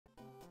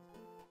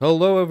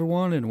Hello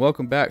everyone and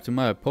welcome back to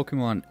my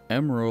Pokemon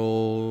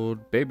Emerald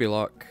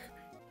Babylocke.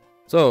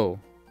 So,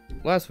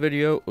 last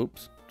video,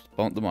 oops, just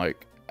bumped the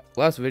mic.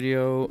 Last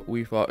video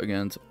we fought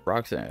against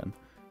Roxanne.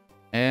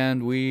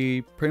 And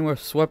we pretty much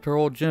swept her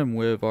whole gym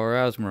with our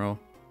Azrael.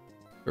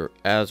 Or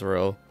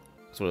Azrael,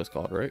 that's what it's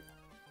called, right?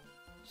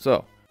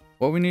 So,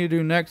 what we need to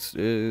do next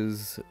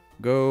is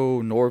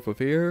go north of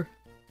here.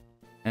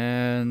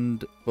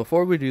 And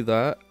before we do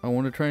that, I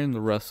want to train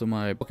the rest of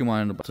my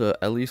Pokemon to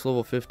at least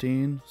level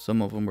 15. Some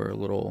of them are a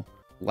little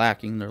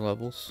lacking their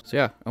levels. So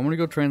yeah, I'm going to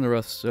go train the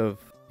rest of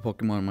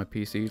Pokemon on my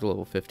PC to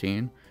level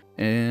 15.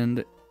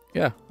 And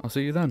yeah, I'll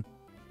see you then.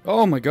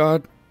 Oh my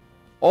god.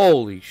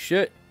 Holy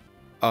shit.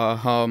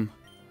 Didn't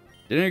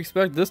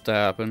expect this to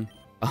happen.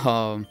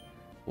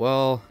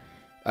 Well,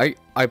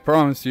 I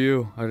promise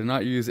you, I did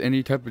not use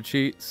any type of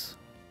cheats.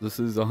 This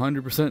is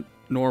 100%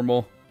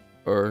 normal.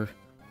 Or,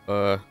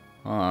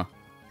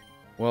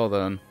 well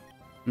then.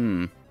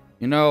 You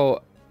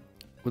know,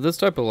 with this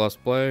type of Let's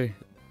Play,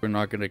 we're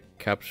not going to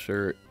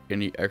capture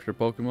any extra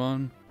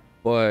Pokemon,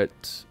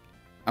 but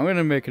I'm going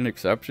to make an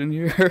exception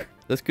here.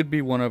 This could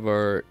be one of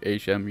our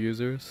HM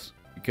users,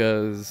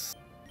 because,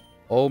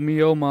 oh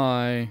me oh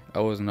my, I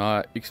was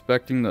not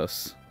expecting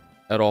this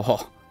at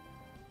all.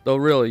 Though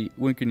really,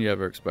 when can you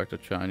ever expect a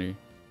shiny?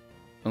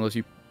 Unless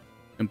you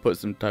input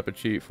some type of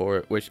cheat for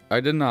it, which I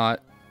did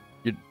not.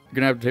 You're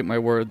gonna have to take my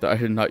word that I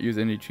did not use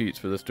any cheats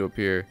for this to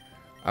appear.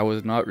 I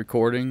was not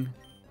recording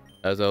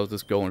as I was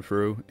just going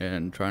through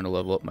and trying to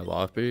level up my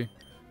Lofty.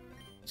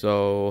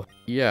 So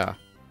yeah,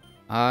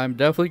 I'm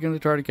definitely gonna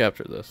try to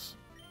capture this.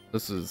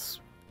 This is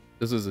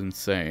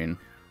insane.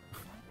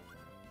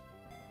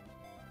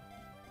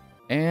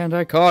 And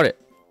I caught it.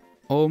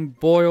 Oh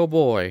boy, oh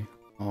boy.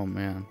 Oh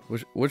man,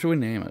 what should we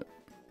name it?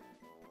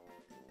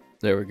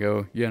 There we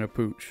go,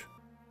 Pooch.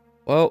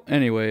 Well,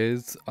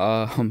 anyways,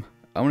 I'm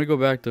gonna go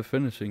back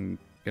to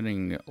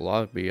getting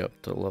Lobby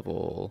up to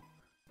level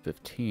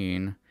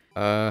 15.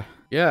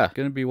 Yeah,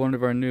 gonna be one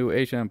of our new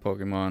HM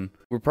Pokemon.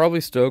 We're probably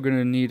still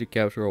gonna need to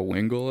capture a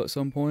Wingull at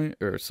some point,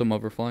 or some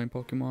other flying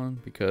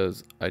Pokemon,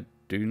 because I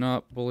do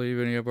not believe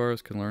any of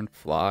ours can learn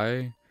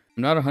Fly.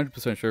 I'm not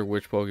 100% sure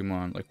which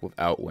Pokemon, like,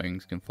 without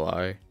wings can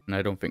fly, and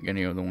I don't think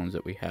any of the ones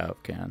that we have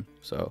can.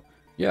 So,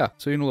 yeah,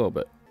 see you in a little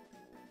bit.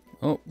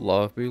 Oh,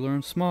 Lobby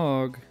learns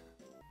Smog.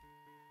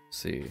 Let's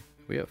see,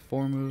 we have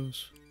 4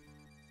 moves.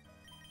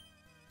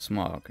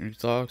 Smog, and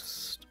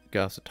it's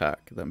gas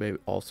attack, that may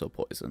also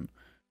poison.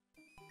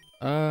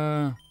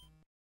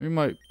 We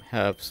might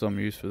have some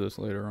use for this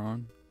later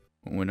on,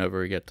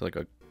 whenever we get to like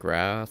a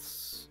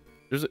grass.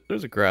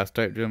 There's a grass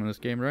type gym in this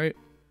game, right?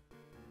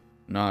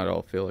 Not,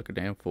 I'll feel like a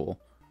damn fool.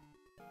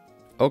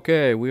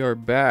 Okay, we are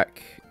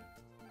back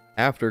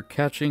after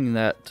catching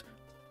that.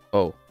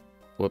 Oh,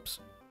 whoops.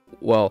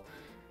 Well,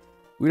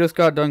 we just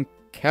got done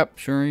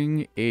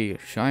capturing a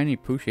shiny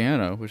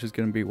Poochyena, which is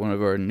going to be one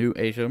of our new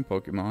HM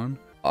Pokemon.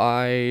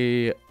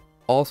 I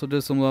also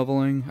did some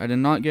leveling. I did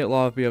not get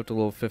Lobby up to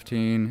level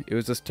 15. It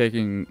was just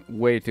taking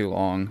way too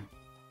long.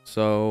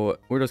 So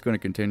we're just going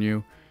to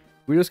continue.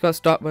 We just got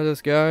stopped by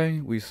this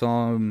guy. We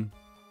saw him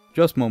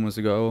just moments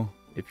ago,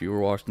 if you were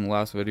watching the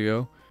last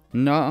video.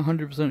 Not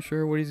 100%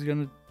 sure what he's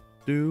going to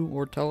do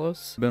or tell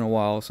us. It's been a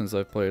while since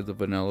I've played the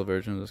vanilla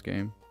version of this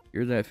game.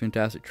 You're that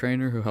fantastic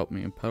trainer who helped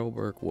me in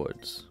Petalburg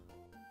Woods.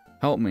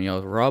 Help me, I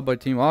was robbed by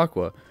Team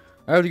Aqua.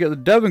 I have to get the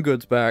Devon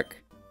goods back.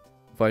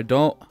 If I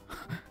don't,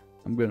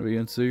 I'm gonna be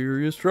in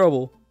serious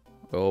trouble.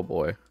 Oh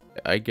boy.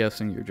 I'm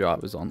guessing your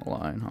job is on the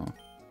line, huh?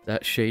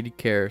 That shady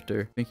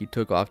character. I think he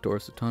took off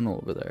towards the tunnel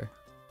over there.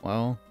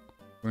 Well,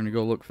 we're gonna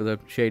go look for the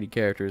shady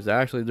characters.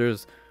 Actually,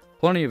 there's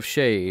plenty of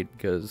shade,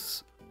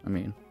 because, I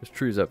mean, there's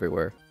trees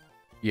everywhere.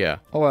 Yeah.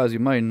 Oh, as you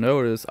might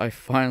notice, I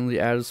finally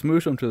added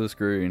Smoochum to the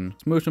screen.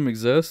 Smoochum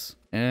exists,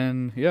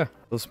 and yeah,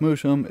 the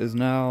Smoochum is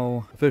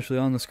now officially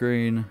on the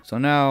screen. So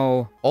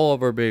now, all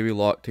of our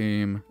Babylocke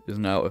team is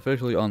now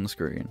officially on the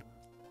screen.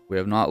 We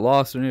have not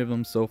lost any of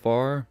them so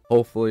far.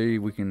 Hopefully,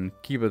 we can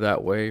keep it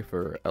that way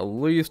for at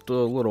least a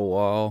little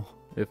while.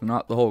 If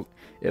not the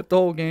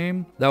whole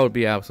game, that would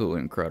be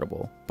absolutely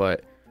incredible.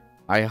 But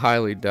I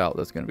highly doubt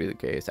that's going to be the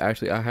case.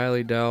 Actually, I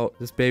highly doubt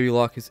this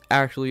Babylocke is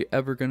actually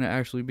ever going to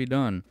actually be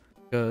done.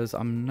 Because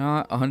I'm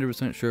not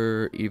 100%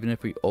 sure, even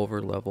if we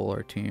over level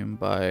our team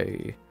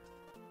by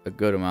a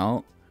good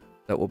amount,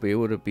 that we'll be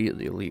able to beat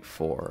the Elite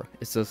Four.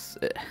 It's just,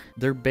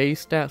 their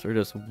base stats are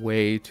just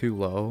way too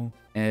low.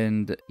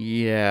 And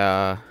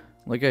yeah,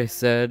 like I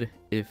said,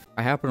 if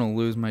I happen to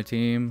lose my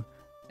team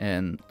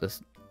and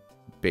this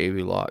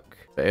Babylocke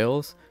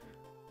fails,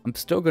 I'm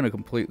still going to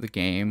complete the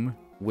game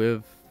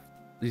with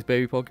these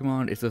baby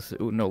Pokemon. It's just, it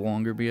would no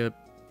longer be a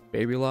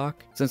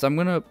Babylocke. Since I'm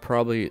going to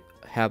probably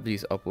have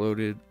these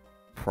uploaded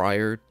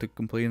prior to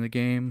completing the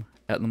game,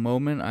 at the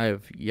moment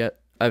I've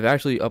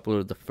actually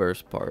uploaded the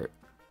first part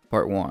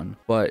 1,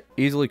 but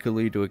easily could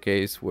lead to a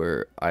case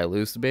where I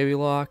lose the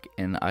Babylocke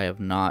and I have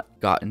not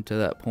gotten to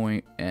that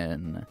point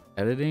in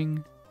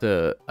editing.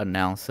 to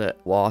announce that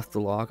lost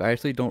the lock. I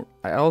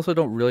also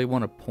don't really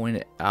want to point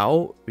it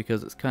out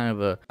because it's kind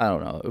of a, I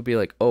don't know, it would be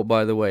like, oh,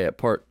 by the way, at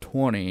part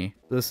 20,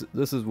 this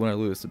is when I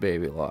lose the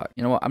Babylocke.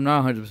 You know what, I'm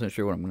not 100%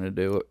 sure what I'm going to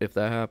do if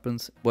that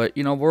happens, but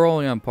you know, we're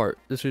only on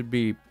this should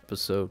be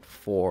episode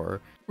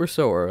 4. We're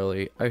so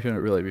early, I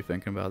shouldn't really be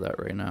thinking about that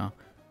right now.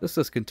 Let's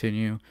just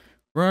continue.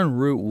 We're on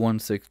Route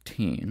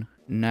 116.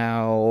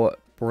 Now,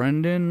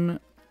 Brendan,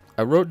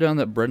 I wrote down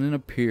that Brendan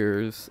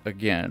appears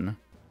again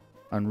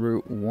on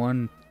Route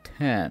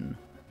 110,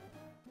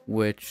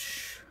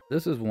 which,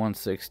 this is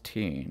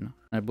 116.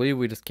 I believe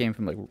we just came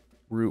from like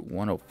Route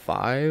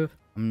 105.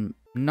 I'm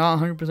not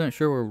 100%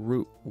 sure where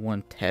Route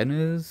 110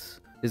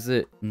 is. Is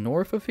it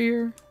north of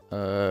here?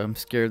 I'm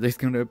scared he's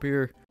gonna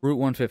appear. Route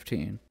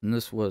 115. And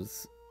this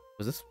wasn't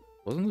this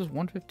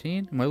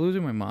 115? Am I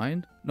losing my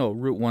mind? No,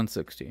 Route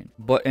 116.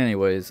 But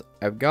anyways,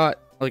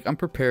 I'm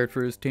prepared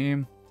for his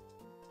team.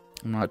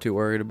 I'm not too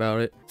worried about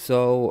it.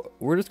 So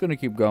we're just gonna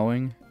keep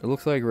going. It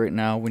looks like right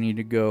now we need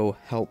to go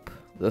help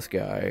this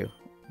guy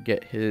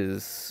get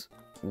his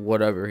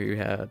whatever he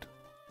had.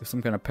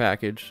 Some kind of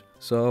package.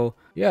 So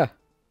yeah,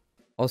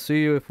 I'll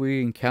see you if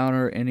we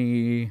encounter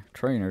any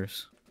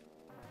trainers.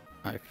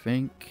 I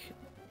think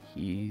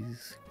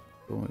he's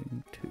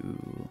going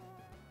to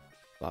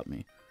stop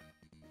me.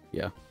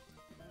 Yeah.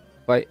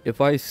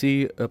 If I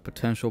see a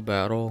potential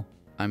battle,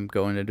 I'm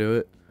going to do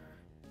it.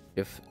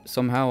 If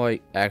somehow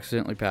I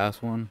accidentally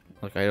pass one,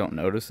 like I don't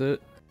notice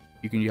it,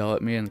 you can yell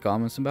at me in the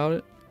comments about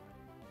it.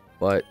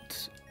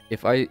 But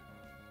if I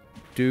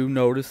do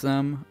notice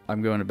them,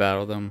 I'm going to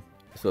battle them.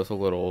 So it's a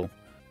little,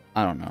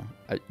 I don't know.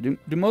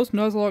 Do most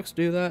Nuzlockes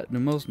do that? Do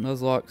most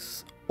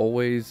Nuzlockes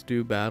always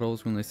do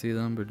battles when they see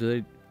them? Or do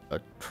they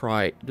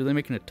do they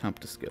make an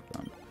attempt to skip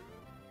them?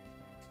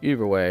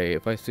 Either way,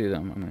 if I see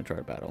them, I'm going to try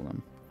to battle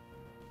them.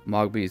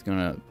 Mogby is going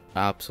to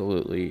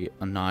absolutely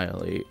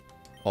annihilate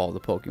all the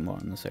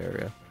Pokemon in this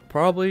area.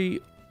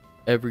 Probably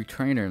every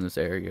trainer in this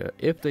area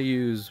if they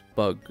use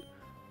bug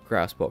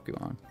grass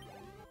Pokemon.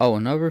 Oh,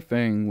 another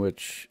thing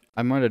which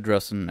I might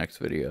address in the next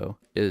video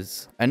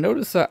is I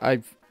noticed that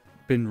I've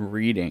been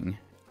reading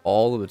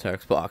all of the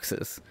text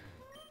boxes.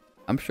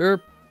 I'm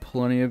sure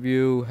plenty of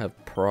you have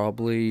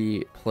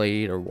probably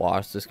played or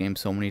watched this game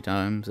so many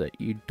times that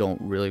you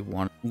don't really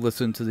want to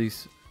listen to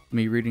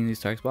me reading these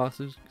text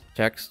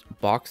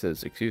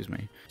boxes, excuse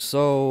me.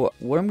 So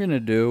what I'm gonna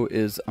do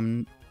is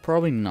I'm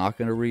probably not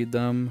gonna read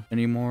them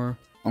anymore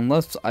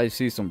unless I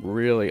see some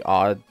really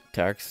odd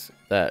text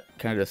that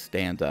kind of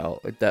stands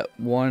out, like that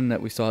one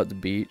that we saw at the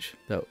beach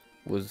that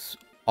was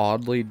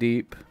oddly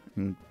deep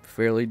and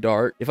fairly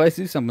dark. If I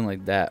see something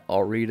like that,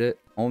 I'll read it,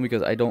 only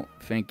because I don't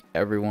think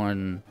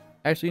everyone,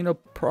 actually, you know,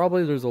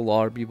 probably there's a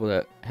lot of people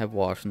that have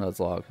watched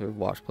Nuzlocke or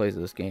watched plays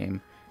of this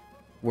game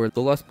where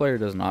the Let's Player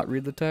does not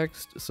read the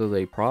text, so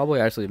they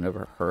probably actually have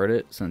never heard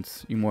it,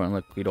 since you more than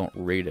likely don't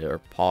read it or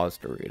pause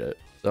to read it.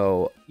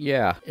 So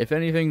yeah, if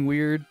anything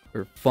weird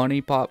or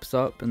funny pops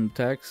up in the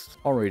text,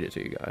 I'll read it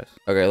to you guys.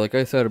 Okay, like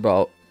I said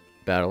about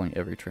battling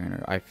every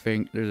trainer, I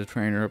think there's a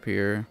trainer up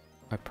here.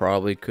 I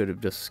probably could have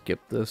just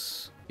skipped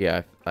this.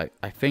 Yeah,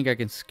 I think I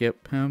can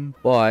skip him,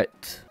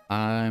 but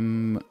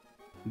I'm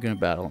gonna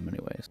battle him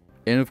anyways.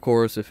 And of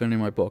course, if any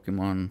of my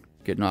Pokemon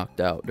get knocked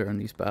out during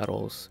these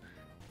battles,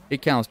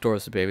 it counts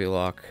towards the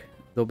Babylocke.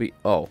 They'll be,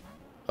 oh,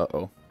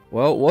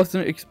 well,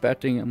 wasn't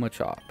expecting a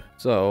Machop.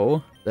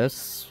 So let's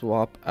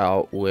swap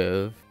out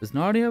with, does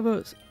Naughty have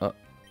a,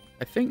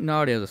 I think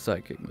Naughty has a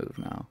psychic move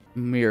now.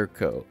 Mirror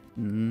Coat,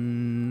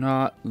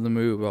 not the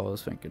move I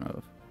was thinking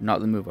of. Not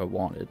the move I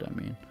wanted, I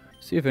mean.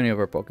 See if any of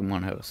our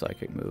Pokemon have a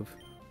psychic move.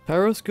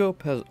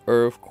 Periscope has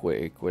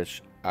Earthquake,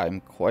 which I'm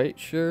quite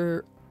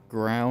sure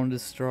ground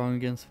is strong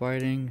against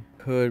fighting.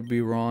 Could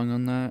be wrong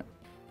on that.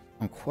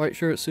 I'm quite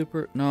sure it's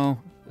super, no,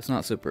 it's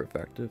not super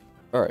effective.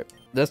 Alright,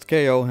 let's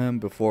KO him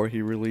before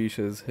he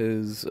releases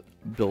his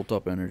built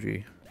up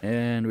energy.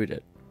 And we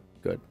did.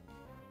 Good.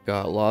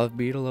 Got Love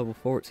Beetle level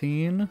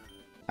 14.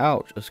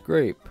 Ouch, a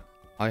scrape.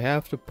 I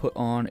have to put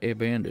on a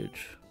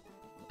bandage.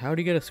 How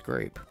do you get a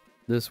scrape?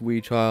 This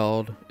wee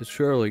child is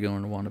surely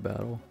going to want a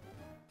battle.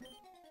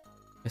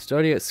 I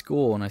study at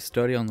school and I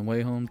study on the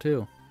way home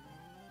too.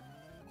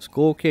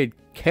 School kid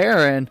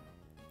Karen?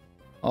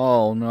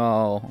 Oh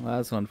no,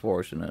 that's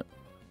unfortunate.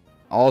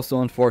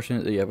 Also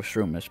unfortunate that you have a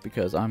Shroomish,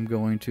 because I'm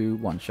going to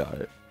one-shot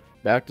it.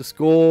 Back to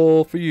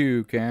school for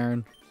you,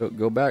 Karen.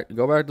 Go back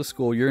to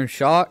school. You're in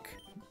shock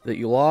that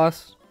you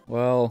lost?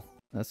 Well,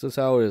 that's just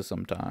how it is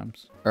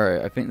sometimes.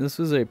 Alright, I think this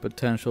is a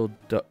potential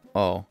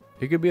oh,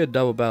 it could be a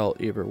double battle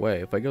either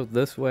way. If I go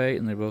this way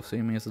and they both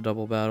see me as a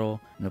double battle,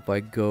 and if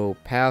I go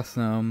past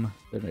them,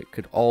 then it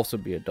could also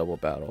be a double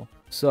battle.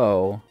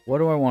 So, what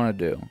do I want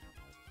to do?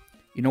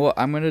 You know what?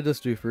 I'm going to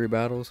just do 3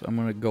 battles. I'm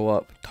going to go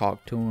up,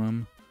 talk to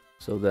him,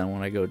 so then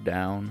when I go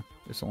down,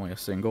 it's only a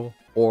single.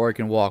 Or I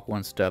can walk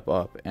 1 step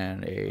up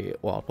and a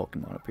wild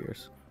Pokemon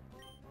appears.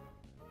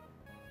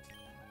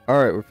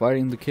 Alright, we're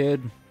fighting the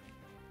kid.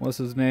 What's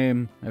his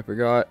name? I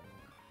forgot.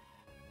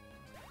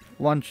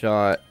 One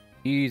shot.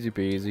 Easy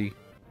peasy.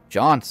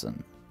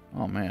 Johnson.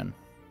 Oh man.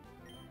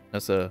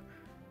 That's a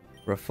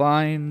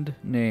Refined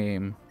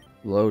name.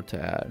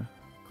 Lotad.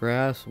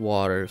 Grass,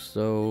 water.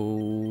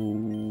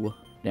 So...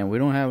 Damn, we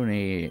don't have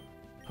any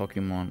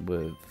Pokemon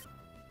with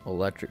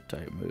electric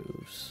type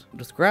moves.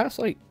 Does grass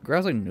like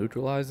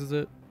neutralizes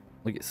it?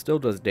 Like it still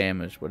does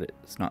damage, but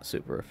it's not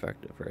super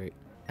effective, right?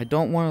 I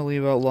don't want to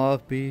leave out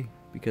Lofby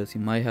because he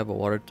might have a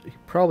water. He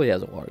probably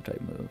has a water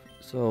type move.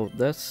 So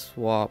let's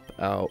swap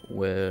out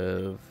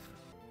with.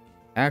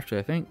 Actually,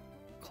 I think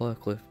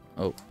Clefcliff.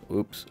 Oh,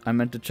 oops! I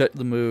meant to check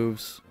the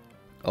moves.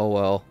 Oh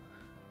well.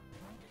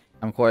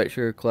 I'm quite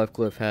sure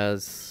Clefcliff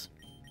has.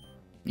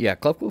 Yeah,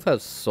 Clefcliff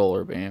has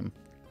Solar Beam.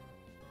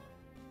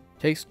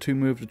 Takes 2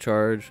 moves to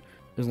charge.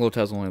 His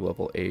Lotad's only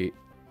level 8.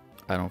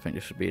 I don't think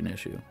this should be an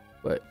issue.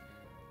 But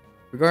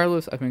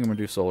regardless, I think I'm going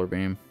to do Solar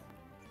Beam.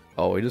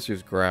 Oh, he just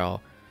used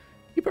Growl.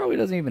 He probably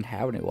doesn't even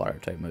have any water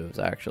type moves,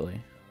 actually.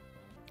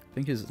 I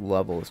think his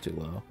level is too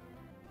low.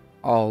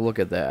 Oh, look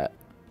at that.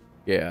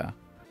 Yeah.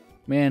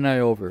 Man, I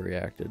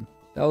overreacted.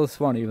 That was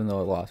fun even though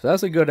I lost.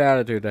 That's a good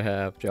attitude to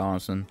have,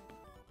 Johnson.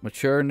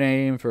 Mature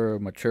name for a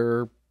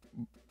mature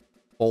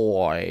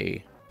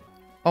boy.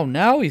 Oh,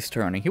 now he's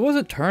turning. He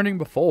wasn't turning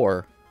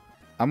before.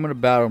 I'm gonna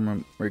battle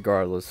him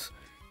regardless.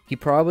 He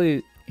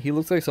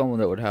looks like someone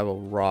that would have a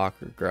rock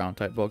or ground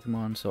type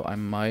Pokemon, so I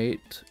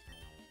might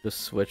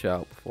just switch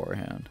out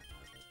beforehand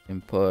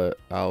and put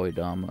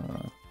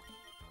Aoidama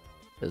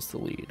as the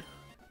lead.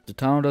 If the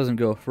tunnel doesn't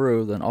go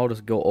through, then I'll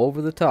just go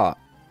over the top.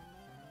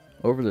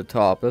 Over the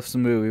top. That's the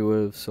movie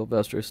with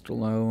Sylvester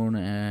Stallone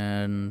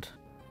and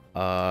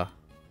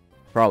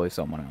probably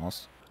someone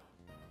else.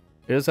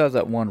 It just has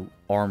that one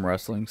arm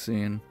wrestling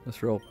scene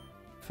that's real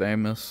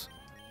famous.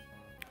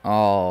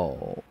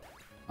 Oh,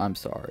 I'm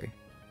sorry.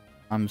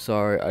 I'm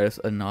sorry, I just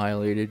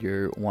annihilated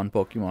your one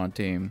Pokemon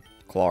team,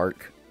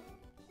 Clark.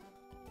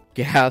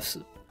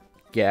 Gasp.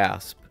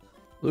 Gasp.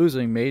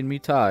 Losing made me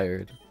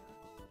tired.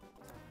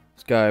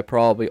 This guy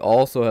probably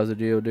also has a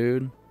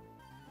Geodude.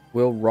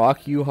 Will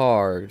rock you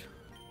hard.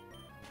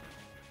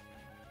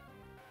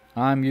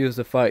 I'm used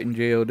to fighting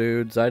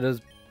Geodudes. I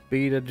just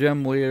beat a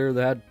gym leader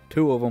that had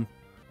 2 of them.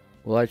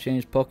 Will I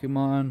change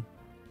Pokemon?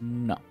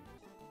 No.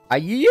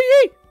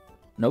 Aye!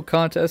 No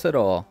contest at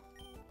all.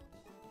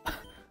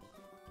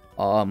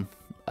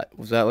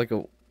 Was that like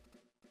a...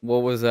 What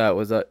was that?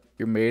 Was that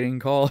your mating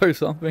call or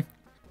something?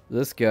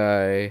 This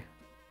guy...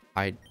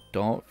 I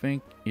don't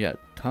think... Yeah,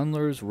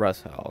 Tunler's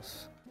Rest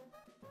House.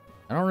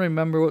 I don't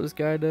remember what this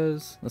guy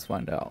does. Let's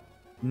find out.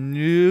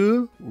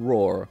 New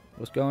Roar.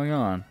 What's going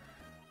on?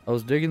 I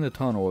was digging the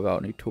tunnel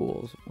without any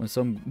tools when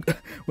some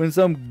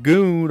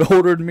goon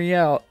ordered me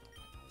out.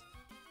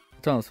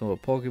 Telling some of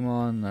a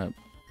Pokemon that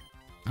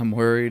I'm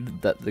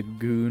worried that the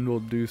goon will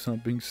do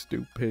something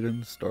stupid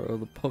and startle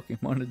the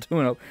Pokemon into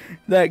doing up.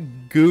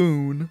 That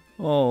goon.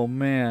 Oh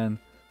man.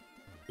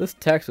 This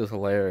text is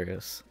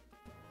hilarious.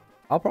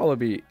 I'll probably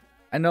be...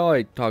 I know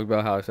I talked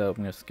about how I said I'm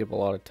going to skip a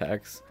lot of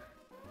text.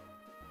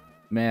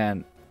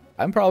 Man,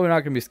 I'm probably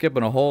not going to be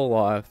skipping a whole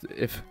lot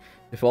if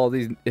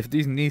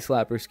these knee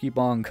slappers keep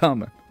on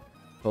coming.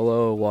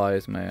 Hello,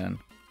 wise man.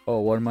 Oh,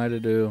 what am I to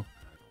do?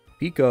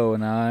 Peeko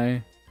and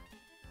I...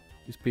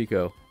 Who's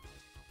Peeko?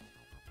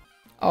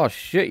 Oh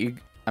shit,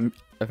 I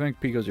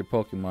think Pico's your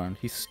Pokemon.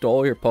 He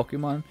stole your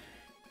Pokemon?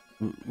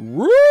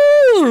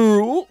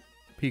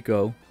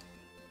 Peeko.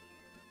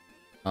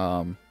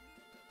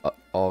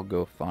 I'll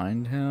go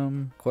find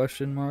him?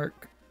 Question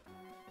mark.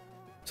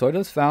 So I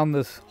just found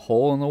this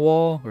hole in the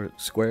wall, or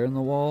square in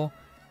the wall,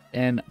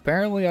 and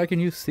apparently I can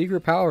use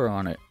secret power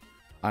on it.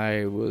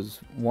 I was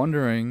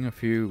wondering a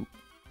few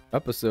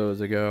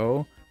episodes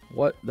ago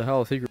what the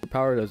hell secret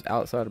power does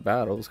outside of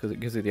battles, because it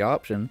gives you the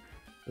option.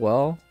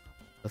 Well,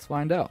 let's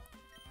find out.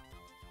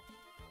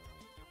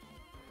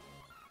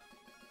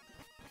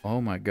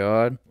 Oh my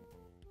god.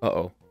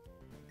 Uh-oh.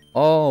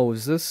 Oh,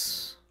 is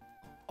this...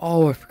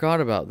 Oh, I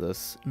forgot about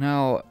this.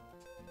 Now,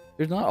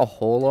 there's not a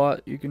whole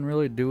lot you can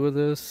really do with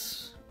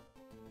this.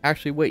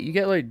 Actually, wait, you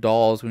get like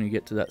dolls when you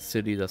get to that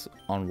city that's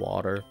on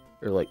water.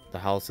 Or like the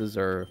houses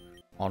are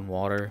on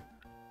water.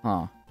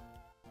 Huh.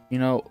 You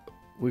know,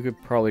 we could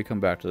probably come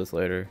back to this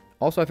later.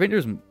 Also, I think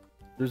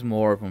there's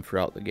more of them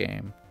throughout the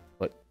game.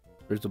 But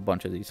there's a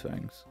bunch of these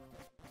things.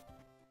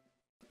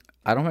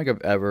 I don't think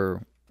I've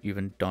ever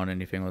even done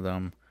anything with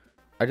them.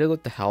 I did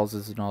like the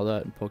houses and all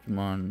that in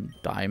Pokemon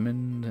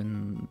Diamond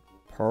and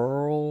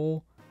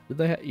Pearl. Did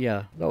they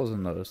yeah, that was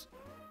in those.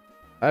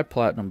 I had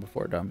Platinum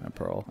before Diamond and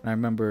Pearl. And I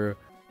remember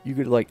you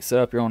could like set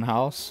up your own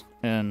house.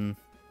 And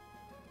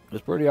it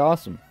was pretty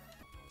awesome.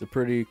 It's a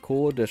pretty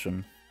cool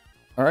addition.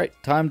 Alright,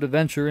 time to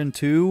venture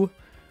into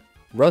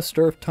Rust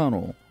Turf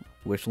Tunnel,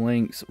 which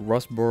links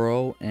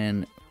Rustboro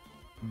and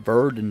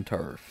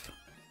Verdanturf.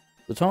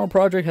 The tunnel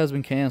project has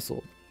been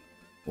cancelled.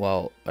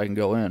 Well, I can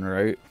go in,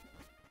 right?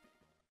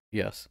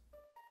 Yes.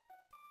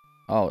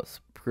 Oh, it's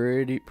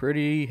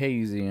pretty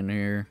hazy in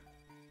here.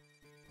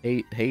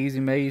 Hazy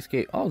maze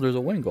cave. Oh, there's a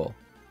Wingull.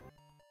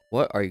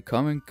 What, are you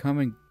coming? Come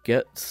and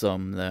get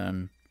some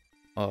then.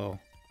 Oh,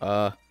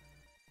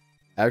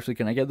 actually,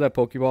 can I get that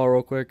Pokeball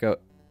real quick?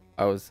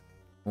 I was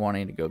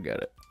wanting to go get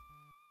it.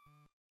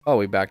 Oh,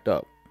 we backed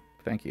up.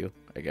 thank you,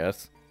 I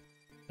guess.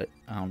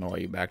 I don't know why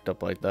you backed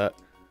up like that.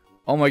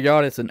 Oh my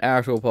god, it's an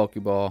actual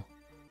Pokeball.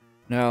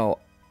 Now,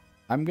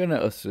 I'm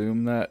gonna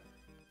assume that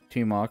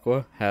Team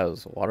Aqua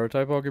has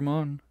water-type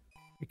Pokemon.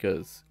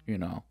 Because, you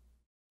know,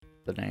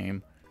 the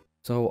name.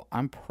 So,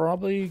 I'm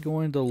probably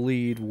going to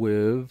lead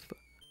with...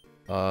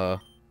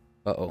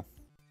 Uh-oh.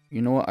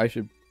 You know what, I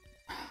should...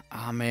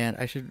 Ah, man,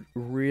 I should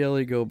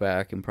really go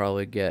back and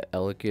probably get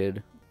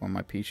Elekid or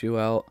my Pichu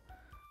out.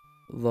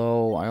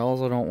 Though, I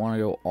also don't want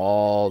to go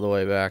all the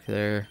way back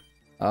there.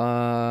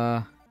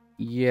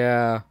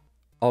 Yeah,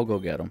 I'll go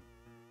get him.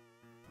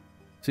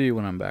 See you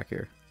when I'm back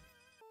here.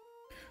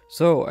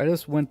 So, I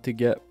just went to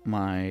get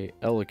my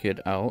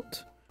Elekid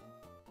out.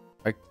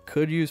 I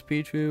could use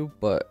Pichu,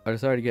 but I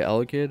decided to get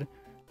Elekid.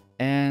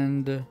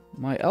 And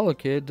my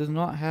Elekid does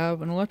not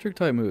have an electric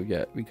type move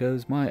yet,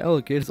 because my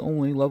Elekid is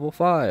only level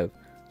 5.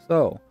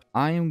 So,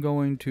 I am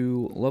going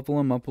to level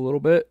him up a little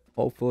bit.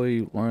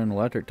 Hopefully learn an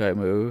electric type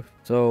move.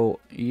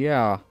 So,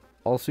 yeah,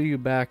 I'll see you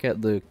back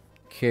at the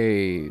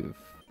cave.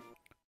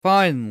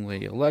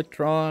 Finally,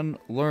 Electron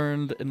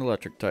learned an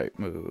electric type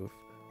move.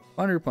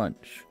 Thunder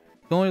Punch.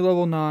 It's only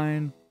level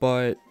 9,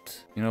 but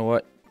you know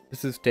what?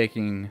 This is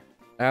taking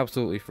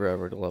absolutely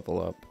forever to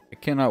level up. I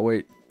cannot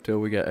wait till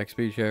we get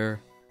XP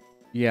share.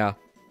 Yeah,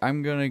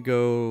 I'm gonna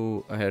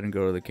go ahead and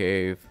go to the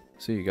cave.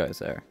 See you guys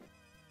there.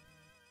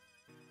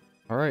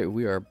 Alright,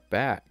 we are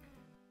back.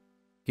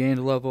 Gained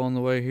a level on the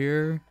way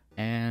here,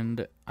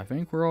 and I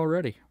think we're all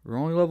ready. We're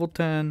only level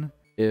 10.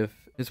 If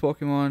his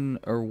Pokemon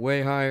are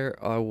way higher,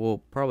 I will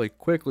probably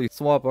quickly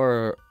swap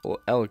our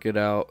Elekid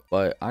out,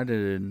 but I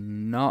did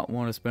not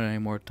want to spend any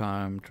more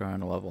time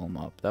trying to level him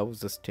up. That was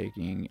just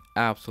taking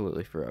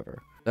absolutely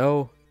forever.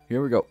 So,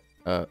 here we go.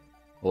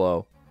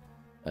 Hello.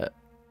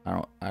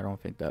 I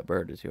don't think that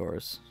bird is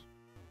yours.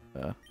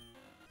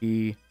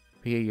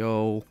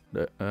 P.O.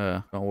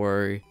 Don't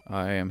worry.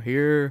 I am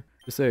here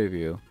to save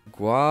you.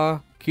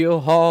 Gua kill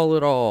haul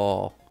it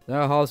all.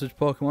 That hostage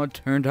Pokemon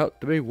turned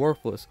out to be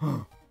worthless.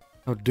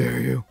 How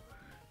dare you?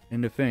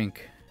 And to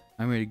think,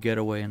 I made a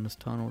getaway in this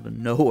tunnel to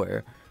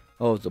nowhere.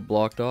 Oh, is it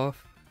blocked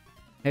off?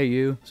 Hey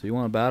you, so you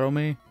want to battle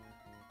me?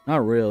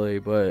 Not really,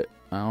 but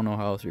I don't know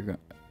how else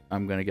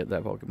I'm gonna get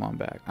that Pokemon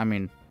back. I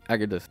mean, I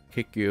could just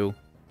kick you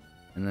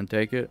and then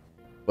take it,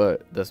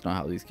 but that's not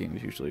how these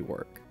games usually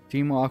work.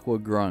 Team Aqua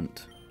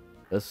Grunt.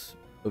 That's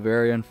a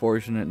very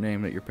unfortunate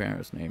name that your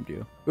parents named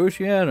you.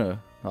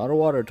 Oceana, not a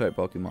water type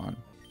Pokemon.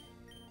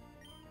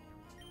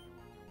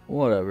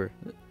 Whatever.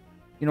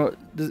 You know,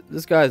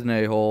 this guy's an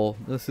a-hole.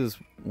 This is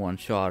one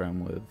shot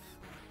him with.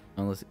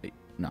 Unless.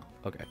 No,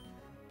 okay.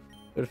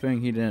 Good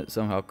thing he didn't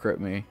somehow crit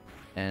me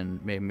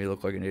and made me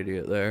look like an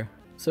idiot there.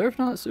 Surf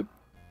not super.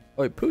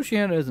 Wait,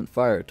 Poochyena isn't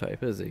fire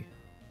type, is he?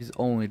 He's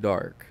only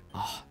dark.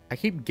 Oh, I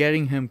keep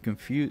getting him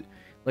confused.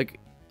 Like,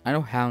 I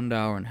know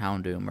Houndour and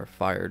Houndoom are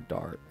fire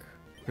dark.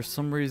 For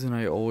some reason,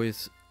 I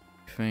always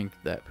think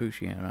that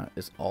Poochyena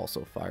is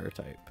also fire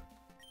type.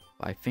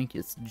 I think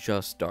it's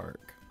just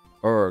dark.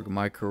 Urgh,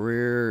 my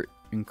career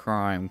in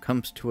crime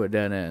comes to a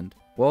dead end.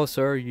 Well,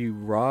 sir, you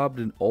robbed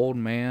an old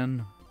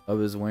man of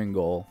his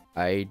Wingull.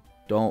 I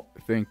don't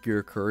think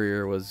your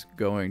career was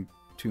going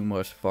too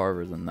much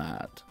farther than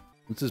that.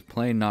 This is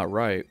plain not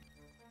right.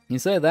 You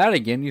say that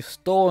again, you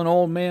stole an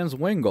old man's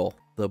Wingull.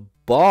 The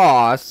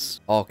boss,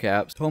 all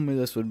caps, told me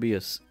this would be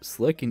a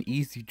slick and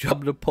easy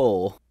job to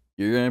pull.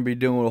 You're gonna be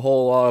doing a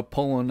whole lot of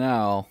pulling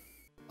now.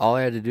 All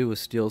I had to do was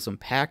steal some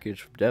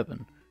package from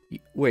Devin.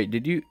 Wait,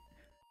 did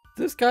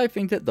this guy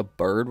think that the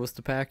bird was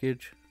the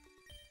package?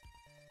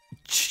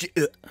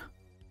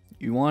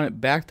 You want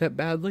it back that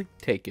badly?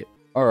 Take it.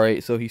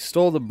 Alright, so he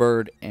stole the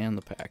bird and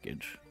the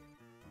package.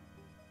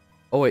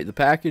 Oh wait, the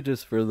package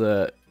is for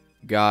the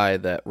guy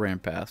that ran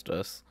past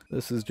us.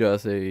 This is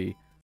just a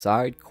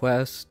side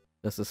quest.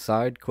 That's a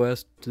side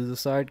quest to the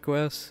side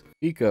quest.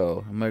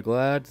 Peeko, am I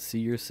glad to see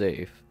you're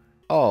safe?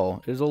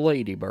 Oh, it's a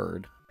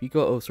ladybird. Peeko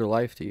owes her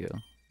life to you.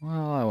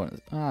 Well,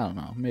 I don't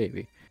know,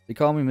 maybe. They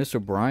call me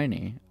Mr.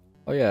 Briny.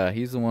 Oh yeah,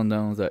 he's the one that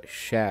owns that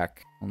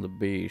shack on the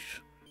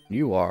beach.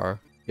 You are.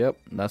 Yep,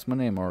 that's my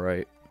name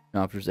alright.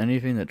 Now if there's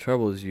anything that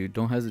troubles you,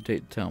 don't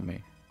hesitate to tell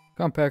me.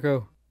 Come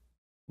Peeko.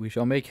 We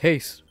shall make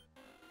haste.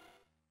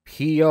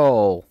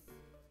 P.O.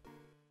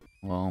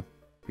 Well,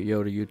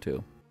 P.O. to you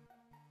too.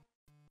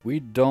 We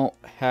don't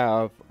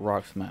have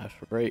Rock Smash,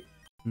 right?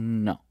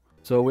 No.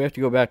 So we have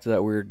to go back to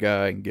that weird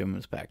guy and give him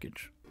his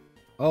package.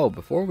 Oh,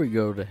 before we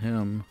go to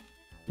him,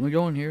 can we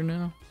go in here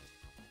now?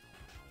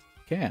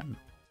 Can.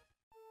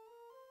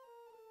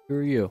 Who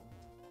are you?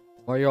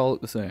 Why y'all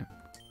look the same?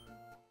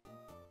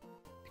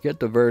 To get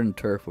to verdant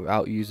turf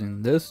without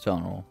using this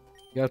tunnel,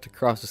 you have to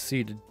cross the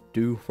sea to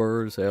do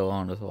further sail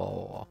on this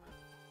wall.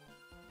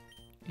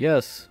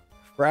 Yes,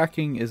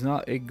 fracking is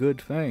not a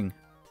good thing.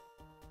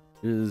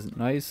 It is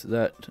nice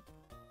that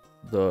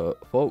the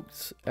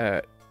folks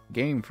at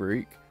Game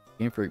Freak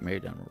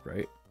made Emerald,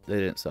 right? They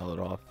didn't sell it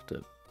off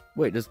to...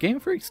 Wait, does Game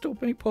Freak still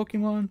make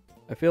Pokemon?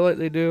 I feel like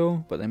they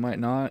do, but they might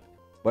not.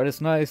 But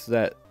it's nice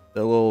that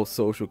the little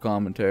social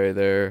commentary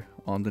there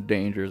on the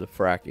dangers of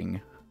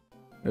fracking.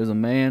 There's a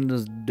man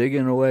just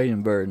digging away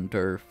in verdant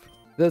turf.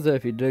 It says that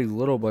if he digs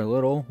little by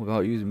little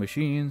without using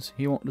machines,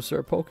 he won't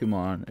disturb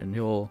Pokemon and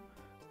he'll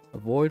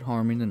avoid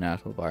harming the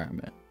natural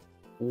environment.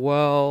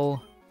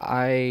 Well,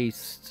 I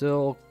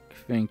still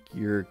think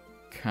you're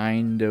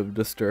kind of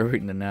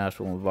disturbing the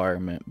natural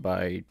environment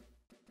by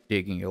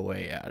digging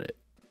away at it.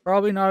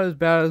 Probably not as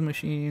bad as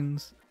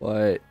machines,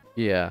 but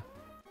yeah.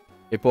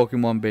 A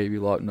Pokemon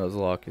Babylocke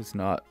Nuzlocke is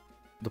not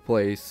the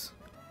place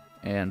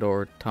and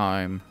or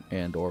time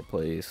and or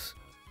place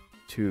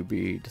to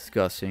be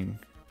discussing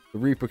the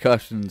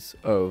repercussions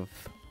of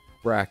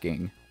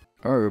fracking.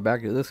 Alright, we're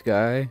back to this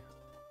guy.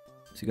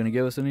 Is he gonna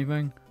give us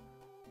anything?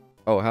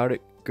 Oh, how'd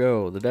it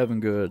go? The Devon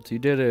goods. You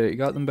did it. You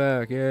got them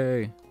back.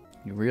 Yay.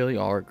 You really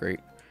are great.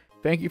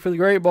 Thank you for the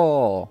great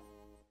ball.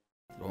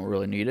 Don't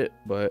really need it,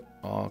 but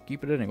I'll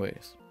keep it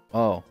anyways.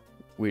 Oh,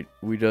 we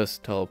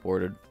just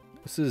teleported.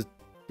 This is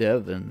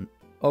Devon.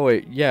 Oh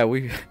wait, yeah,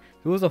 there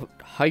was a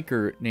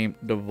hiker named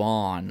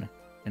Devon,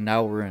 and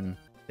now we're in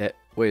that.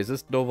 Wait, is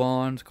this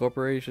Devon's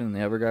corporation? And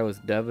the other guy was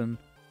Devon.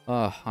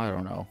 I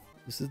don't know.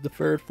 This is the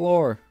 3rd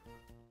floor.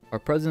 Our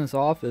president's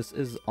office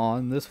is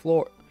on this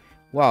floor.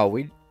 Wow,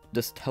 we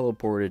just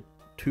teleported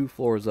 2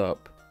 floors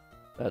up.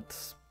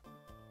 That's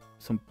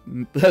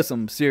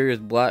some serious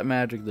black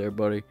magic there,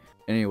 buddy.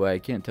 Anyway, I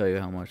can't tell you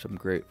how much I'm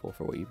grateful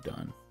for what you've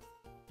done.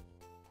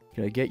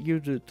 Can I get you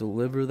to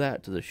deliver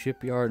that to the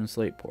shipyard in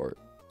Slateport?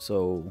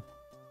 So,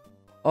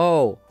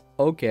 oh,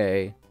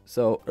 okay.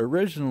 So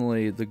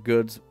originally the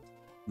goods,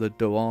 the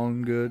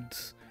Devon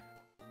goods,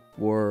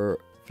 were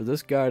for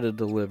this guy to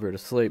deliver to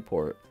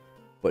Slateport.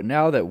 But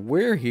now that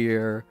we're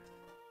here,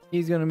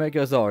 he's gonna make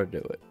us all do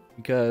it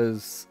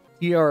because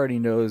he already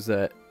knows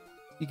that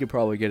he could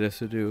probably get us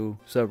to do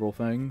several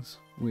things.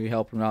 We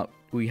helped him out.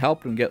 We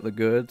helped him get the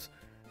goods.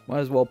 Might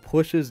as well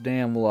push his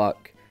damn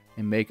luck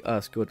and make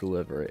us go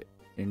deliver it.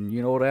 And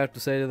you know what I have to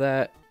say to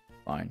that?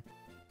 Fine.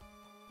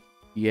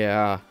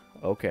 Yeah,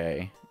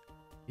 okay.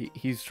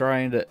 He's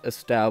trying to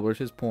establish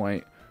his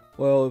point.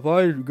 Well, if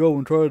I go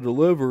and try to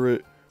deliver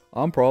it,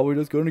 I'm probably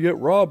just going to get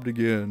robbed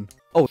again.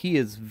 Oh, he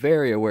is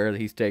very aware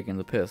that he's taking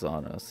the piss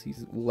on us.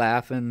 He's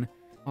laughing.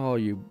 Oh,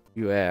 you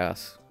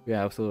ass. You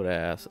absolute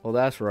ass. Oh,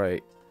 that's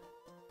right.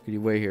 Could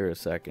you wait here a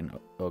second?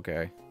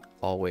 Okay.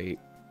 I'll wait.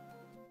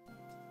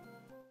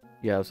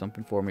 You have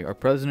something for me. Our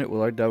president would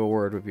like to have a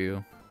word with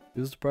you.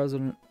 Who's the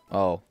president?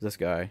 Oh, this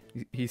guy.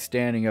 He's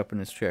standing up in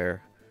his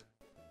chair.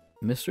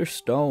 Mr.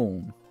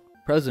 Stone,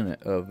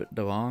 president of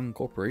Devon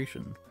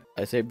Corporation.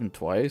 I saved him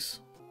twice?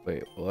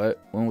 Wait,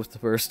 what? When was the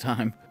first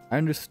time? I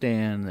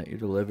understand that you're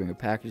delivering a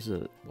package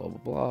to blah blah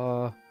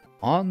blah.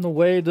 On the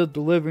way to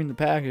delivering the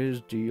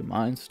package, do you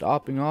mind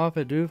stopping off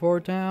at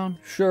Dewford Town?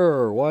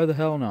 Sure, why the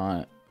hell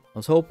not? I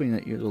was hoping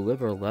that you'd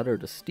deliver a letter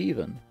to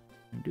Steven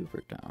in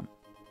Dewford Town.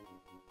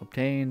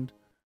 Obtained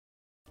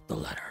the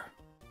letter.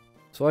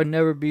 So I'd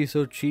never be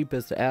so cheap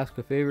as to ask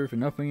a favor for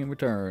nothing in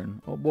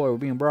return. Oh boy, we're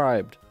being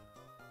bribed.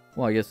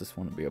 Well, I guess this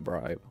wouldn't be a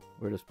bribe.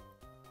 We're just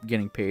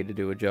getting paid to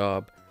do a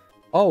job.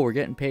 Oh, we're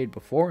getting paid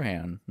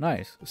beforehand.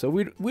 Nice. So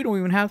we don't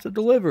even have to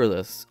deliver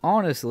this.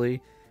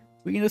 Honestly,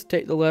 we can just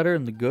take the letter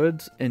and the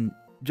goods and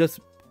just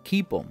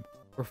keep them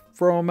or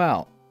throw them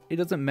out. It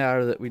doesn't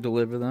matter that we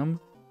deliver them.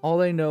 All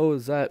they know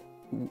is that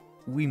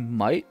we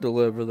might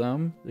deliver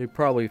them. They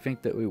probably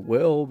think that we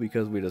will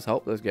because we just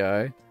helped this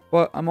guy.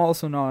 But I'm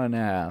also not an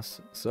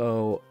ass,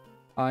 so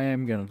I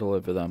am going to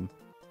deliver them.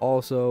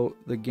 Also,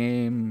 the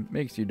game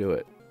makes you do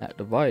it. That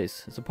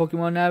device. It's a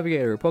Pokemon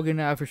Navigator,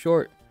 Pokénav for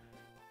short.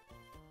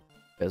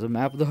 There's a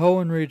map of the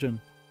Hoenn region.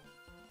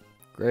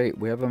 Great,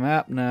 we have a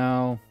map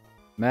now.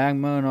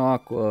 Magma and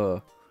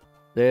Aqua.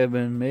 They have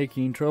been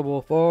making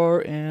trouble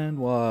far and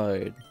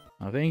wide.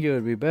 I think it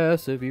would be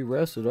best if you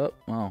rested up.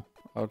 Oh,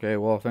 okay,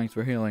 well, thanks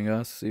for healing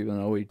us, even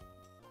though we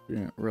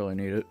didn't really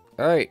need it.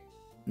 Alright,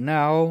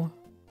 now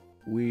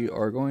we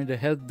are going to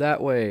head that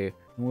way.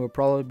 And we'll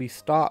probably be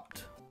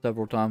stopped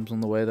several times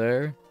on the way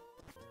there.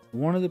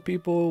 One of the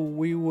people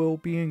we will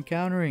be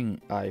encountering,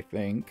 I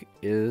think,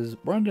 is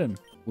Brendan.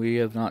 We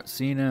have not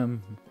seen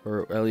him,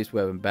 or at least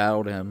we haven't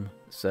battled him,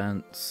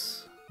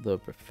 since the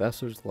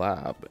professor's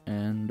lab,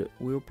 and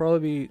we will probably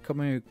be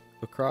coming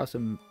across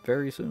him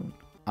very soon.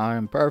 I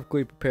am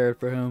perfectly prepared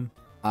for him.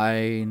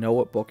 I know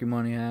what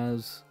Pokemon he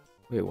has.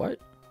 Wait, what?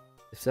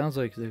 It sounds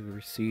like they've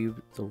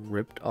received the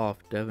ripped off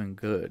Devon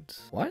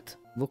goods. What?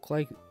 Look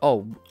like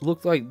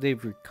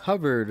they've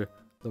recovered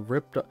the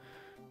ripped off.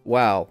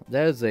 Wow,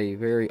 that is a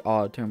very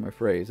odd term of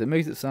phrase. It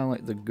makes it sound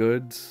like the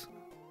goods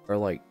are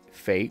like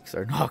fakes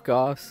or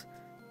knockoffs.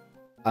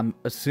 I'm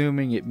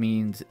assuming it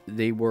means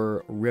they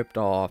were ripped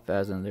off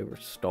as in they were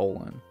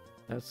stolen.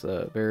 That's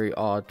a very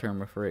odd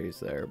term of phrase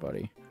there,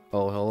 buddy.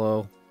 Oh,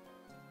 hello.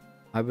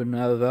 I've been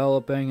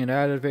developing an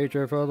added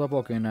feature for the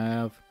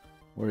Pokénav.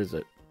 What is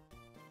it?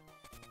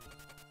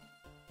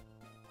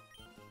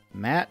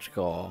 Match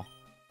call.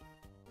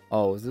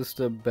 Oh, is this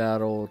to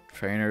battle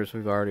trainers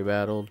we've already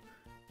battled?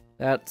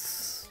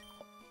 That's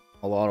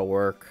a lot of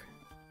work.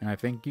 And I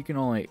think you can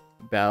only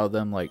battle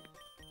them like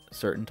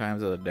certain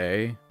times of the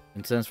day.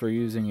 And since we're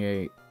using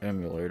a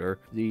emulator,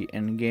 the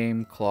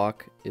in-game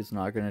clock is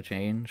not going to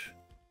change.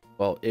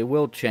 Well, it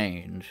will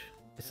change.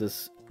 It's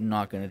just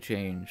not going to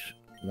change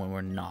when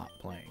we're not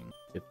playing,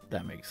 if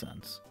that makes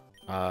sense.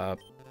 Put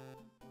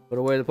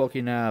away the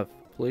Pokénav,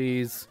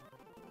 please.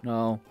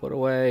 No, put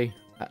away.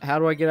 How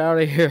do I get out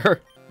of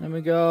here? Let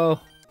me go.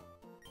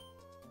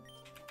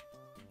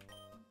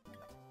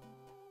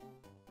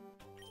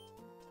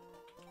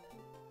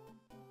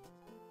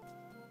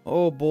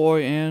 Oh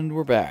boy, and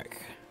we're back.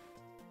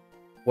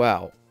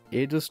 Wow,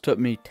 it just took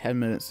me 10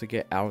 minutes to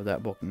get out of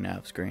that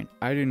Pokénav screen.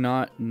 I do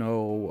not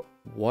know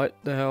what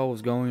the hell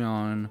was going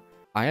on.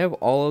 I have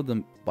all of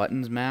the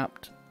buttons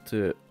mapped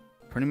to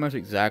pretty much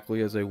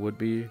exactly as they would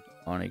be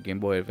on a Game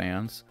Boy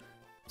Advance.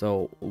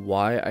 So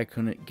why I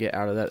couldn't get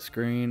out of that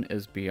screen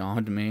is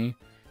beyond me.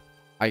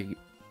 I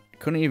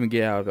couldn't even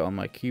get out of it on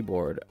my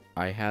keyboard.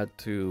 I had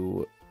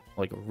to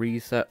like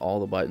reset all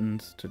the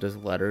buttons to just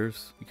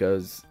letters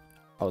because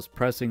I was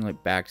pressing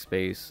like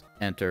backspace,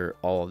 enter,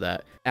 all of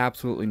that.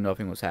 Absolutely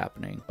nothing was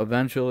happening.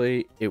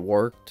 Eventually it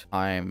worked.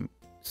 I'm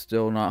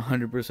still not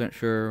 100%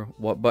 sure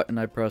what button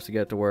I pressed to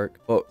get it to work.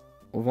 But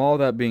with all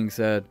that being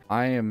said,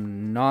 I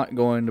am not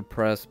going to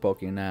press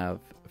Pokénav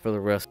for the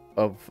rest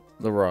of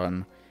the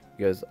run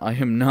because I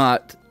am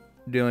not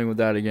dealing with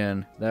that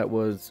again. That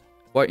was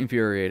quite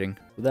infuriating.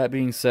 With that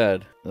being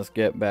said, let's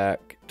get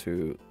back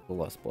to the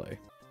Let's Play.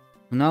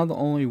 Now the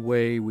only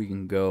way we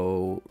can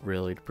go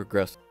really to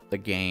progress the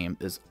game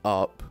is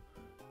up,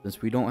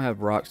 since we don't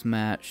have Rock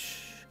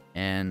Smash,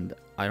 and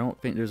I don't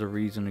think there's a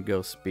reason to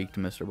go speak to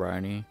Mr.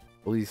 Bryony,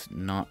 at least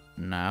not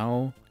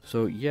now.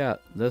 So yeah,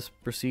 let's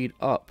proceed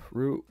up.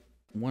 Route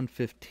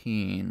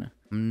 115.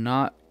 I'm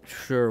not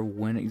sure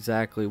when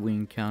exactly we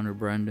encounter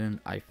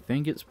Brendan. I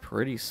think it's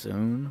pretty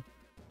soon,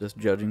 just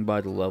judging by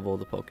the level of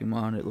the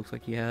Pokemon it looks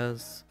like he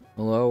has.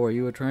 Hello, are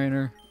you a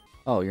trainer?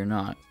 Oh, you're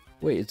not.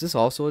 Wait, is this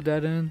also a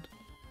dead end?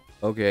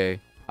 Okay,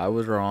 I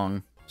was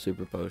wrong.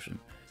 Super potion.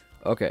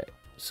 Okay,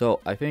 so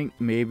I think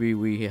maybe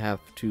we have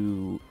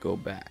to go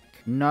back.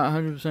 Not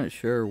 100%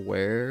 sure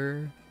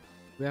where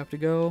we have to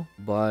go,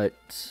 but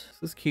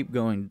let's keep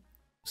going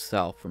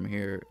south from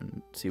here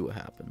and see what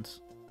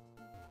happens.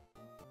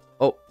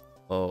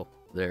 Oh,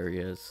 there he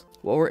is.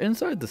 Well, we're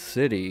inside the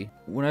city.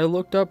 When I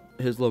looked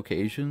up his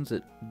locations,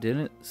 it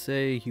didn't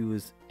say he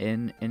was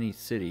in any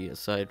city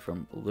aside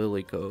from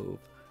Lily Cove,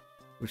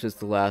 which is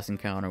the last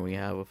encounter we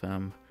have with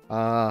him.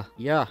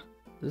 Yeah.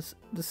 Just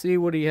to see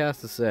what he has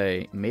to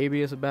say.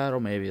 Maybe it's a battle,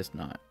 maybe it's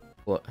not.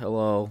 Well,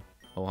 hello.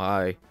 Oh,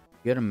 hi. You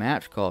get a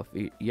match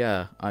coffee.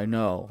 Yeah, I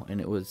know.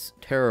 And it was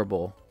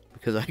terrible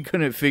because I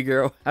couldn't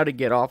figure out how to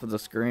get off of the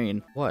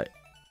screen. What?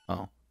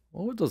 Oh.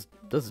 What were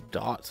those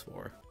dots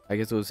for? I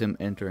guess it was him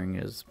entering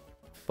his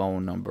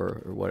phone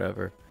number or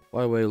whatever.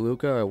 By the way,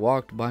 Luca, I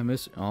walked by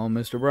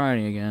Mr.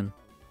 Bryony again.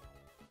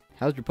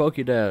 How's your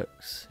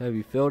Pokédex? Have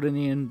you filled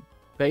any in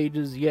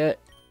pages yet?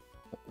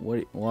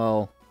 What?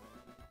 Well...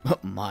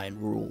 Mine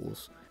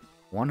rules.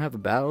 Want to have a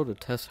battle to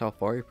test how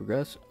far you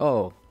progress?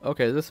 Oh,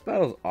 okay, this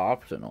battle's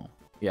optional.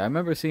 Yeah, I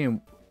remember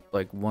seeing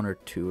like 1 or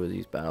 2 of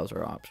these battles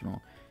are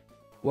optional.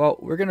 Well,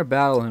 we're gonna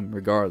battle him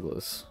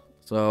regardless.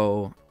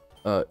 So,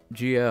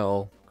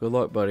 GL, good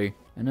luck, buddy.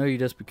 I know you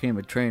just became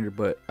a trainer,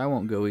 but I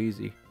won't go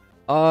easy.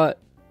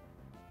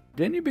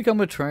 Didn't you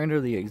become a trainer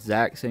the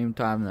exact same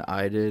time that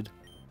I did?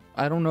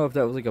 I don't know if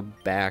that was like a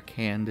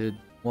backhanded...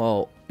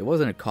 Well, it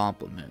wasn't a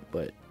compliment,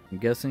 but I'm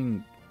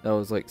guessing... that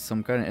was like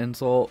some kind of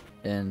insult,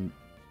 and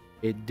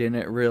it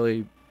didn't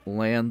really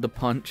land the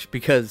punch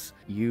because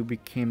you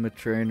became a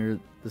trainer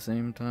the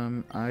same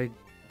time I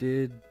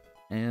did,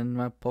 and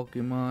my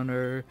Pokemon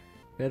are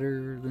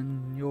better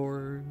than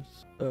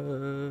yours.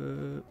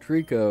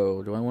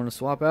 Trico, do I want to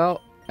swap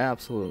out?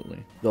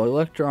 Absolutely. Though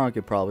Electron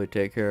could probably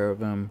take care of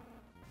him.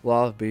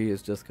 Lofby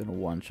is just gonna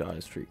one-shot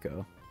his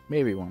Trico.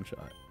 Maybe one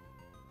shot.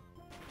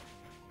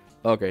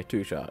 Okay,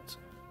 2 shots.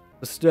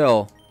 But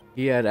still,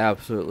 he had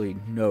absolutely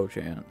no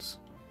chance.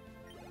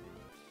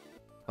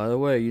 By the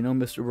way, you know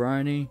Mr.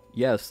 Bryony?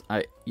 Yes,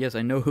 I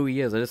know who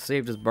he is. I just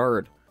saved his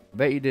bird. I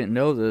bet you didn't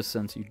know this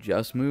since you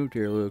just moved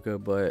here, Luca,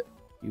 but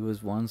he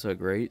was once a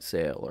great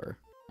sailor.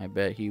 I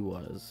bet he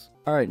was.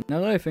 Alright, now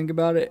that I think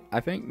about it,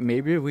 I think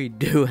maybe we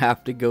do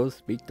have to go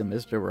speak to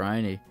Mr.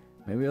 Bryony.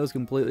 Maybe I was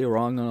completely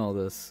wrong on all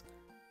this.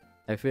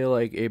 I feel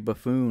like a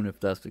buffoon if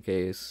that's the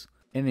case.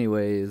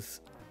 Anyways,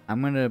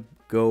 I'm gonna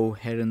go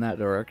head in that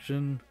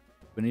direction.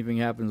 If anything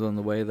happens on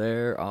the way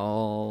there,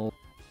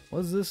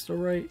 Was this the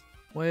right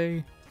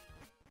way?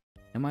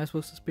 Am I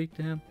supposed to speak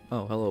to him?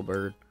 Oh, hello,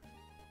 bird.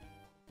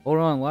 Hold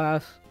on,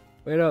 lass.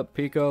 Wait up,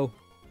 Peeko.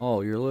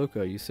 Oh, you're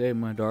Luca. You saved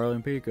my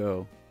darling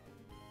Peeko.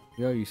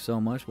 Yo, you so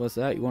much. What's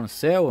that? You want to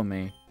sail with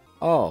me?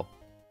 Oh,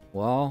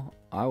 well,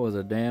 I was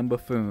a damn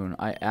buffoon.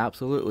 I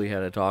absolutely had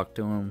to talk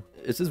to him.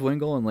 Is his wing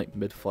going like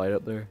mid-flight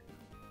up there?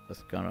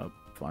 That's kind of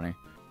funny.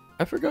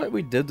 I forgot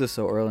we did this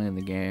so early in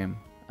the game.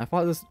 I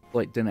thought this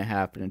like didn't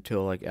happen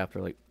until like after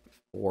like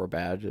 4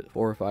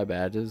 or 5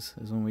 badges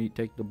is when we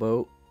take the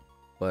boat.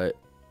 But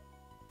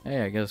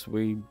hey, I guess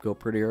we go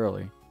pretty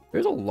early.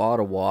 There's a lot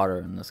of water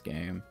in this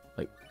game.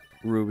 Like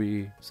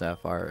Ruby,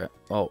 Sapphire.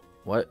 Oh,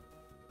 what?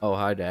 Oh,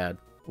 hi, Dad.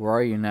 Where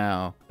are you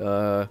now? In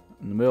the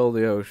middle of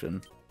the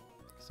ocean.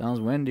 Sounds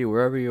windy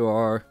wherever you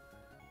are.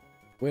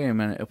 Wait a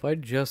minute, if I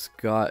just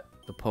got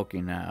the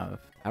Pokénav,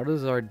 how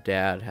does our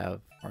dad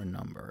have our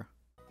number?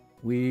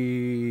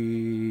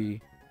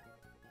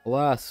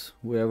 Alas,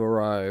 we have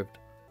arrived.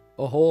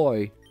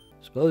 Ahoy!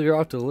 Suppose you're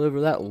off to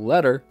deliver that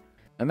letter.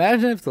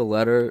 Imagine if the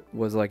letter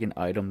was like an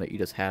item that you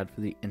just had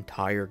for the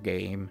entire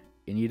game,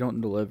 and you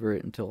don't deliver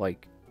it until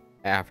like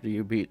after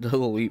you beat the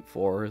Elite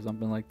Four or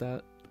something like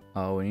that.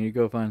 Oh, we need to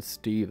go find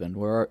Steven.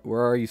 Where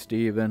are you,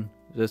 Steven?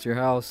 Is this your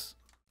house?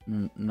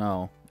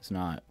 No, it's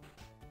not.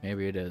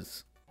 Maybe it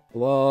is.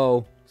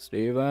 Hello,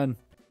 Steven?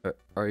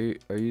 Are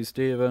you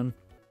Steven?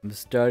 I'm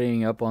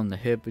studying up on the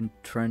hip and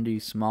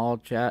trendy small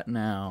chat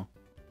now.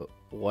 But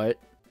what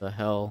the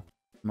hell?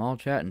 Small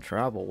chat and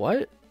travel,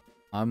 what?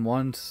 I'm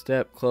one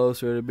step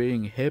closer to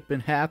being hip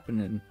and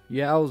happening.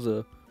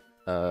 Yowza.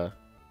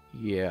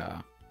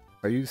 Yeah.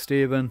 Are you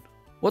Steven?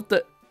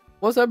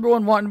 What's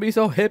everyone wanting to be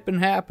so hip and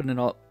happening?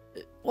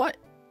 What?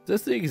 Is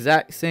this the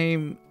exact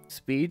same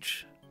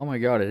speech? Oh my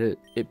god,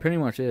 it pretty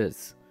much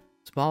is.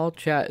 Small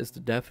chat is the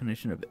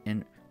definition of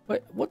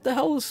what the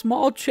hell is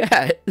small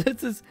chat?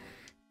 Is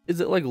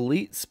it like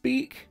elite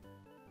speak?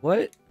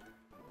 What?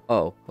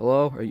 Oh,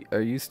 hello?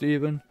 Are you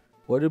Steven?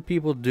 What do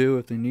people do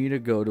if they need to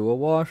go to a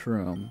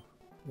washroom?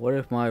 What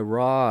if my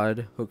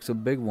rod hooks a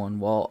big one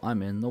while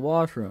I'm in the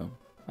washroom?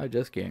 I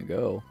just can't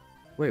go.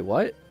 Wait,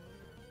 what?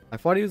 I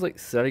thought he was like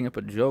setting up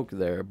a joke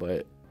there,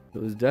 but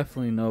it was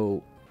definitely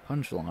no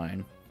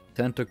punchline.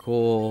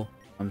 Tentacle,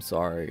 I'm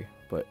sorry,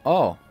 but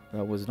oh,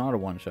 that was not a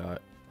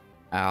one-shot.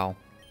 Ow.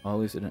 Well, at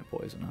least it didn't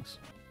poison us.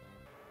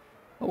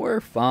 But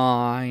we're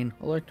fine.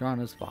 Electron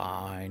is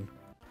fine.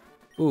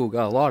 Ooh,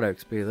 got a lot of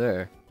XP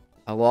there.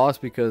 I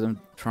lost because I'm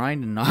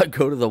trying to not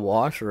go to the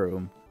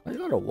washroom. I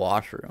got a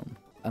washroom.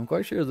 I'm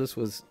quite sure this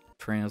was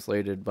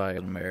translated by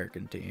an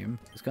American team.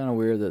 It's kind of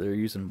weird that they're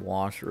using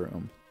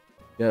washroom.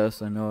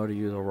 Yes, I know how to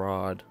use a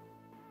rod.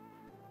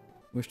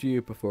 Which do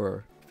you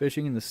prefer?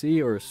 Fishing in the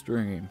sea or a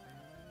stream?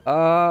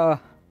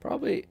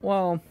 Probably,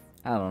 well,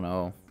 I don't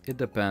know. It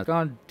depends. I've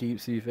gone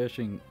deep sea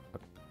fishing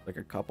like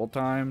a couple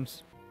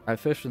times. I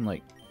fish in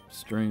like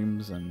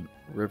streams and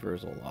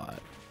rivers a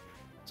lot.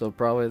 So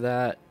probably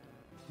that.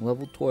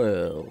 Level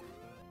 12.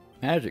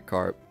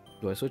 Magikarp.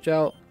 Do I switch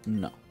out?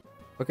 No.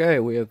 Okay,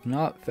 we have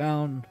not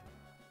found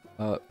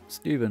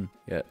Steven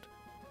yet.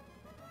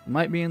 He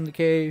might be in the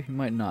cave, he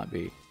might not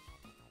be.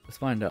 Let's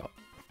find out.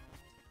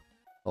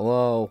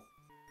 Hello?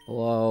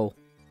 Hello?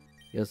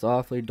 It's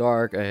awfully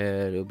dark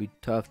ahead. It'll be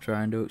tough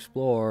trying to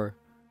explore.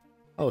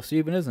 Oh,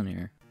 Steven isn't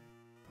here.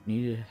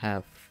 Need to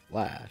have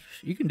flash.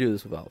 You can do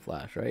this without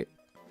flash, right?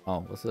 Oh,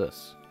 what's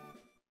this?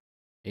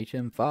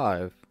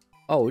 HM5.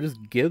 Oh, it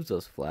just gives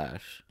us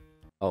flash.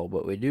 Oh,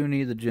 but we do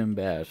need the gym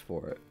badge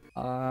for it.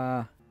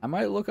 I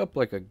might look up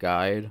like a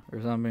guide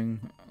or something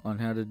on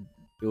how to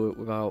do it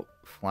without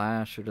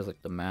flash or just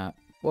like the map.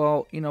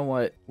 Well, you know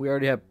what? We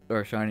already have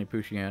our shiny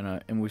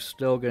Poochyena, and we're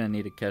still gonna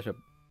need to catch a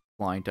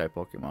flying type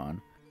Pokemon.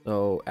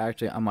 So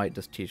actually, I might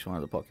just teach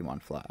one of the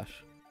Pokemon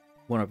Flash.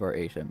 One of our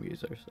HM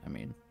users, I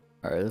mean.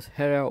 Alright, let's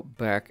head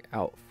back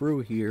out through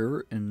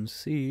here and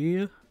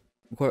see.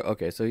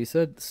 Okay, so he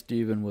said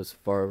Steven was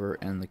farther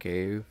in the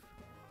cave.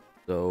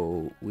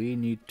 So we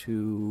need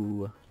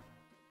to...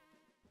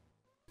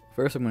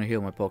 First I'm going to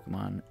heal my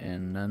Pokemon,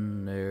 and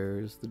then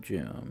there's the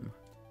gym.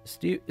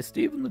 Is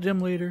Steven the gym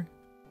leader?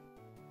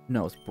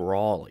 No, it's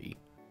Brawly.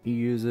 He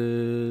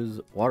uses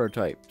water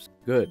types.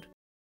 Good.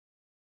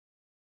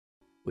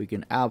 We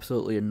can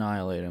absolutely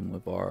annihilate him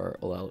with our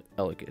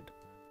Elekid.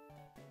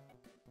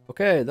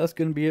 Okay, that's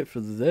going to be it for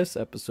this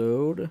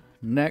episode.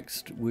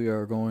 Next, we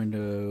are going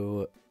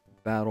to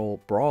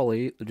battle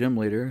Brawly, the gym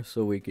leader,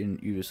 so we can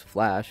use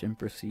Flash and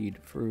proceed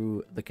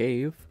through the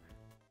cave.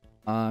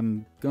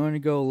 I'm going to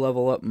go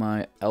level up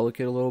my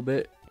Elekid a little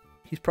bit.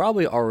 He's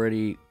probably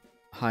already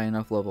high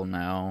enough level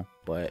now,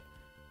 but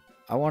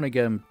I want to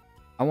get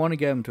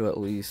him to at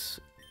least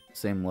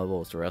same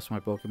level as the rest of my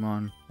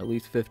Pokemon. At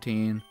least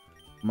 15.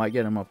 Might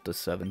get him up to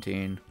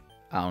 17.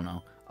 I don't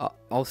know.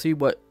 I'll see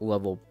what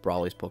level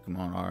Brawly's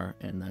Pokemon are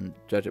and then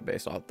judge it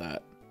based off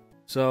that.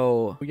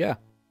 So, yeah.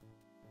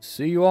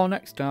 See you all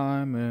next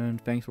time, and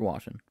thanks for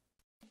watching.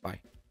 Bye.